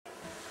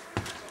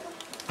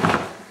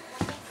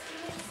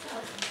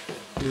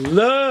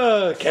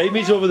Look,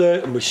 Amy's over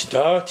there, and we're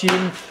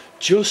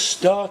just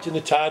starting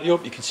to tidy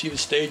up. You can see the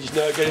stage is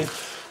now getting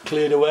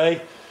cleared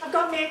away. I've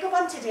got makeup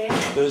on today.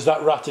 There's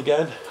that rat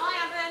again. I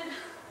haven't.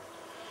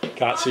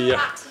 Can't see you.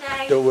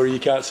 Don't worry, you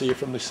can't see you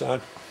from this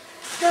side.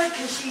 Good,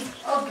 because she's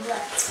ugly.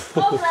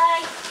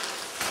 Ugly.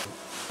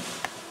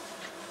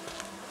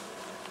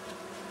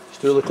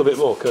 Just do a little bit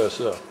more,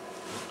 cursor. You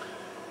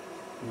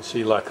can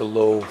see like a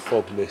low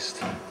fog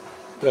mist.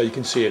 There, you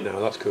can see it now,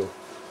 that's cool.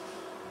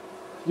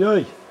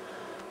 Yay!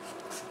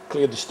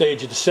 Cleared the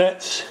stage of the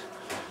sets,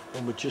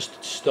 and we're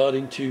just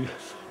starting to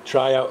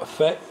try out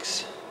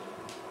effects.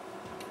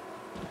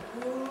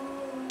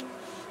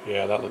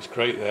 Yeah, that looks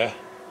great there.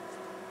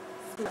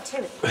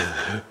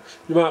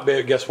 You might be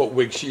able to guess what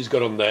wig she's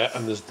got on there,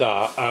 and there's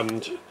that,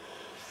 and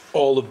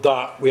all of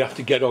that we have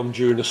to get on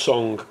during a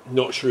song.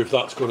 Not sure if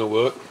that's going to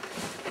work.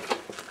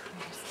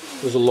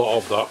 There's a lot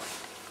of that.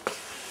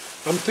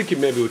 I'm thinking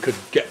maybe we could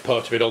get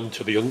part of it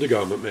onto the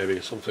undergarment maybe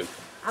or something.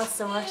 I'll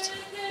sew it.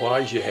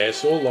 Why is your hair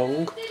so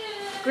long?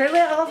 Grew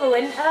it over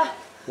winter.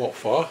 What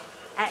for?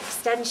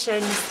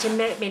 Extensions to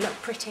make me look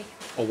pretty.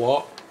 Or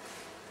what?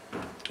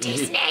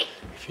 Disney!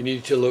 If you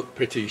needed to look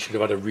pretty, you should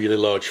have had a really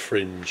large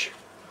fringe.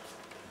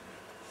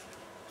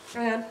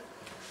 Hang on.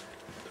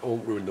 I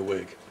won't ruin the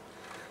wig.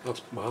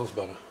 That's miles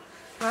better.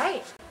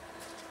 Right.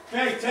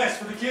 Okay, test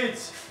for the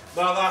kids.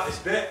 About that, this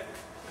bit.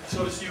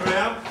 Sort of see where I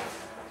am?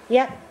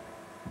 Yep.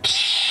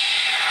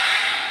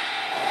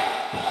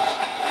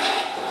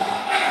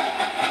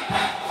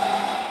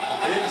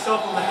 Hit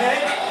yourself on the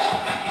head.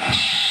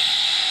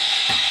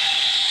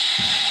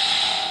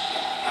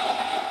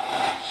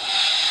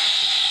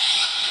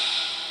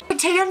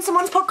 Tea and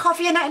someone's put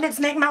coffee in it and it's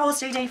making my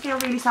OCD feel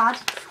really sad.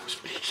 It was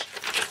me.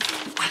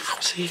 I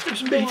can't see it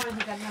was me.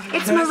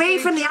 It's Marie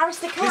from the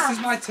Aristocrat. This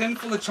is my tin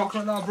full of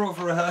chocolate that I brought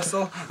for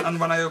rehearsal, and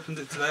when I opened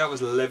it today I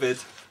was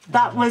livid.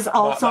 That was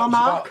also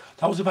Mark.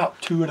 That was about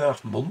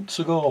 2.5 months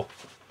ago.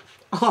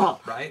 Oh,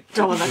 right.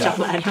 Don't want that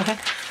chocolate anyway.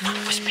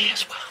 That was me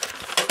as well.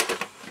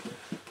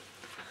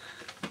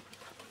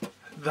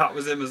 That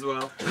was him as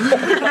well.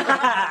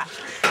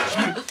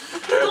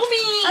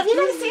 Have you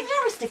never seen the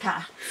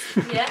Aristocrat?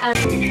 Yeah.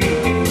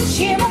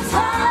 She was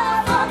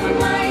half of the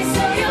money,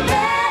 so you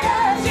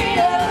better treat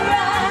her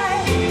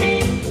right.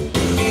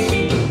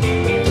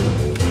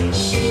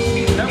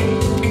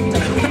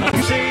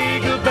 Say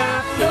goodbye.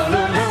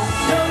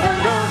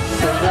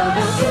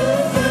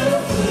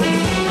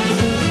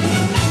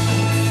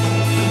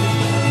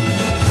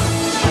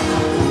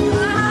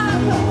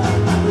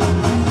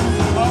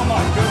 Oh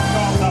my good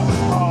God, that was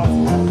hard.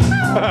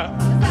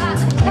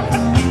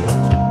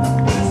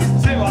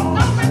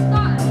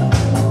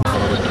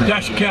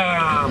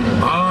 Dashcam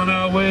on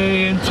our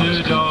way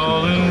into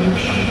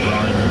Dawlish.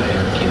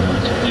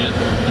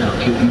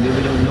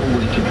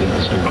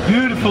 A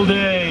beautiful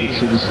day.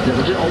 It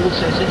always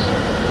says this,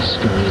 the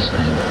scariest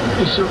thing.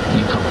 You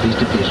can't please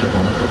the face up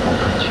on a football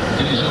pitch.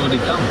 It is already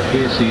come.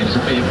 Here, see, it's a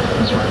baby.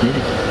 That's right, did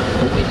it.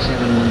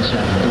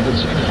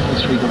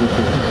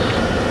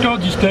 08717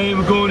 Dodgers Day,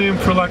 we're going in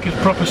for like a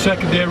proper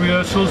second day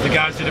rehearsals. The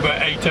guys did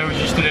about 8 hours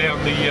yesterday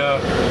on the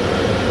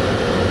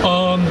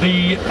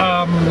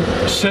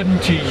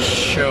 70s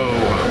show.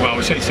 Well,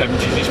 we say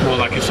 70s, it's more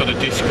like a sort of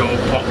disco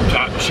pop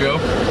type show.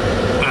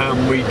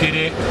 And we did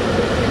it,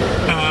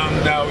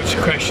 and now it's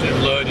a question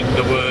of learning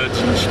the words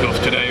and stuff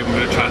today. We're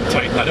going to try and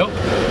tighten that up.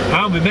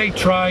 And we may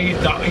try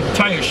that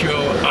entire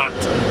show at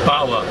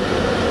Bauer.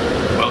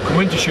 Welcome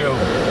Winter Show.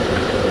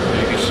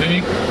 You can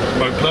see,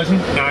 very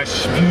pleasant,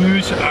 nice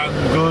views and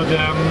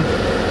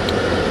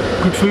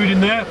good food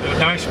in there.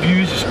 Nice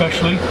views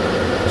especially.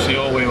 See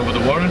all the way over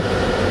the Warren.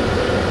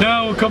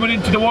 Now we're coming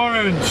into the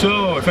Warren,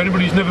 so if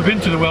anybody's never been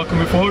to the Welcome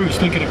before who's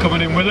thinking of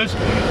coming in with us,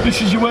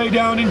 this is your way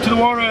down into the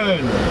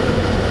Warren.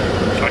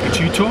 It's like a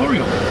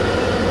tutorial.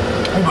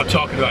 What am I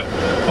talking about?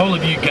 All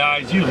of you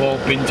guys, you've all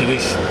been to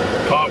this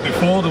park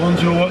before, the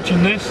ones who are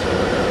watching this.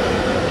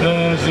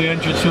 There's the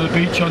entrance to the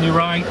beach on your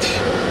right.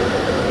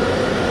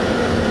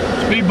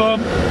 Speed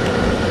bump.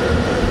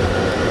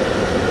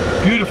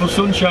 Beautiful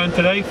sunshine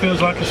today,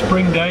 feels like a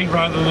spring day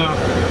rather than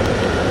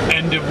an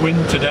end of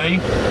winter day.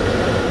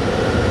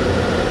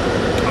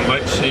 And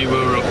let's see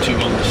where we're up to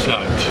on the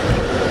site.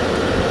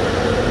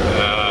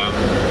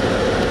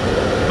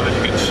 As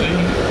you can see,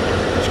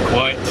 it's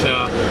quite, a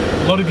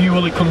lot of you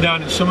will come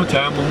down in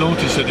summertime will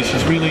notice that this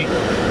is really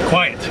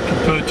quiet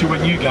compared to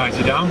when you guys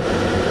are down.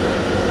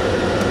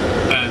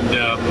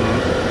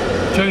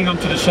 Turning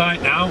onto the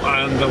site now,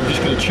 and I'm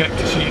just going to check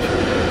to see if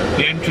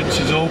the entrance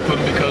is open,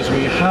 because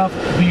we have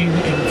been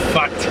in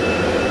fact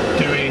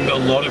doing a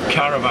lot of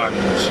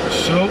caravans.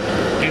 So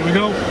here we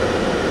go,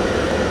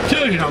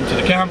 turning onto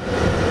the camp.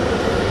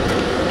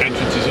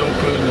 Entrance is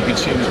open, you can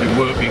see there's been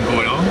work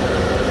going on,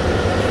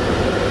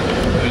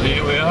 and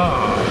here we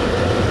are.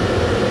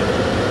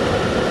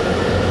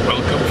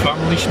 Welcome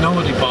family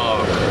Snolledy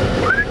Park.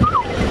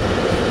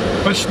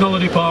 Best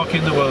Snolledy Park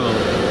in the world.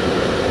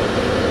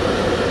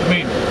 I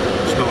mean,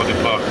 Snolledy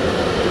Park.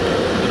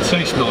 I'd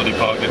say Snolledy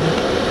Park, didn't it?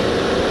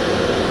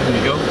 There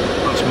you go.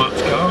 That's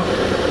Matt's car.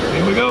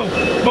 Here we go.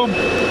 Boom.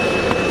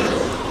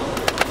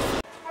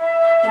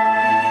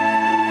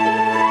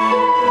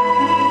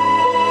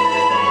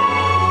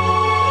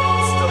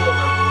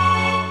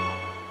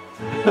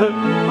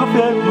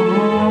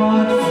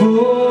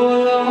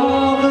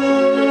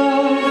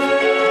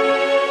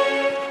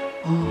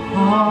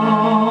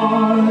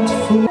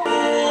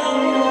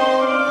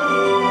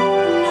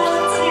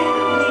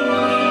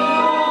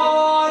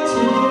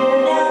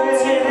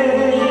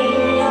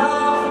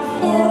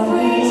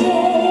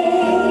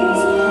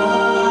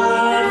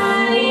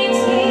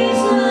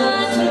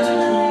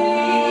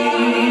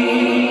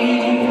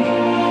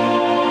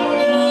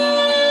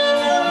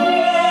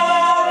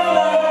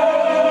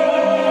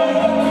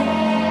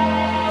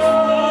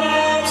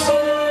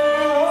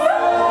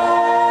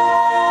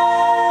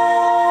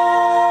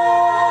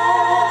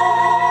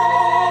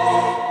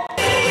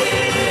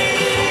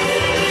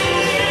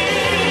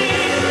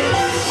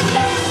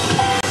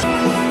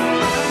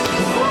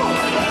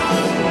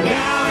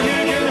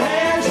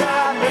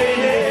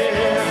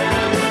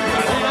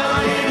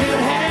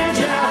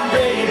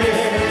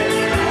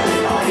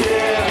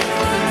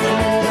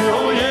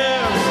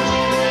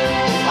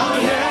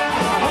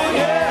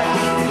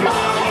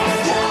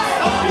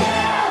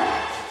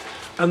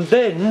 And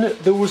then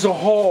there was a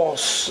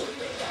horse.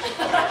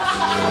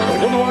 I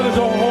don't know why there's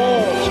a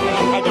horse.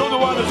 I don't know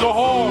why there's a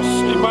horse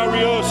in my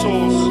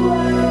rehearsals.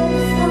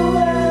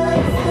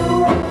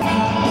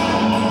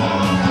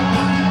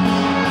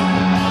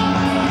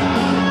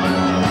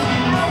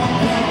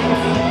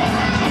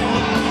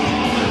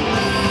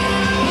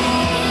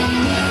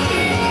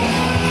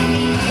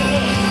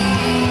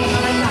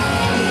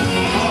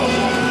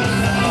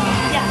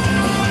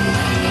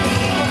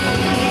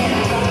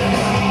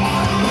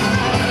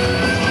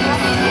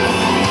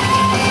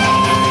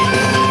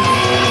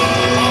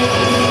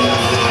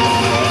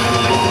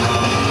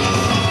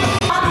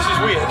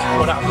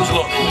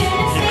 Look,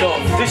 you've got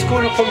this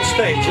going up on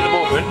stage at the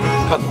moment,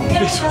 and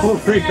this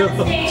over here. And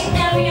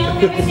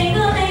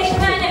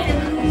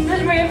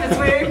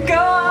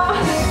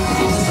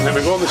then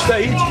we go on the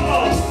stage.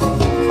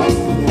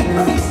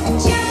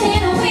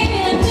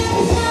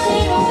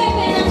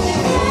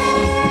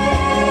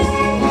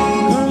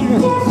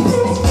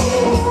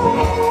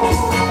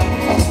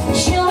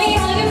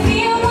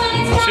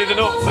 See, they're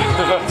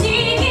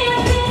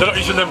not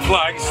using them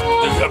flags.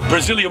 The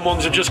Brazilian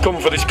ones have just come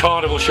for this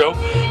carnival show,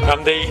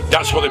 and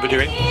that's what they've been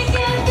doing.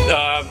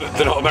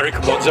 They're not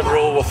American ones, they were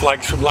all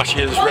flags from last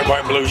year's Red, White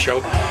and Blue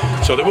show.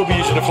 So they will be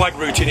using a flag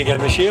routine again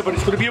this year, but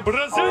it's going to be a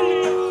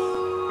Brazil.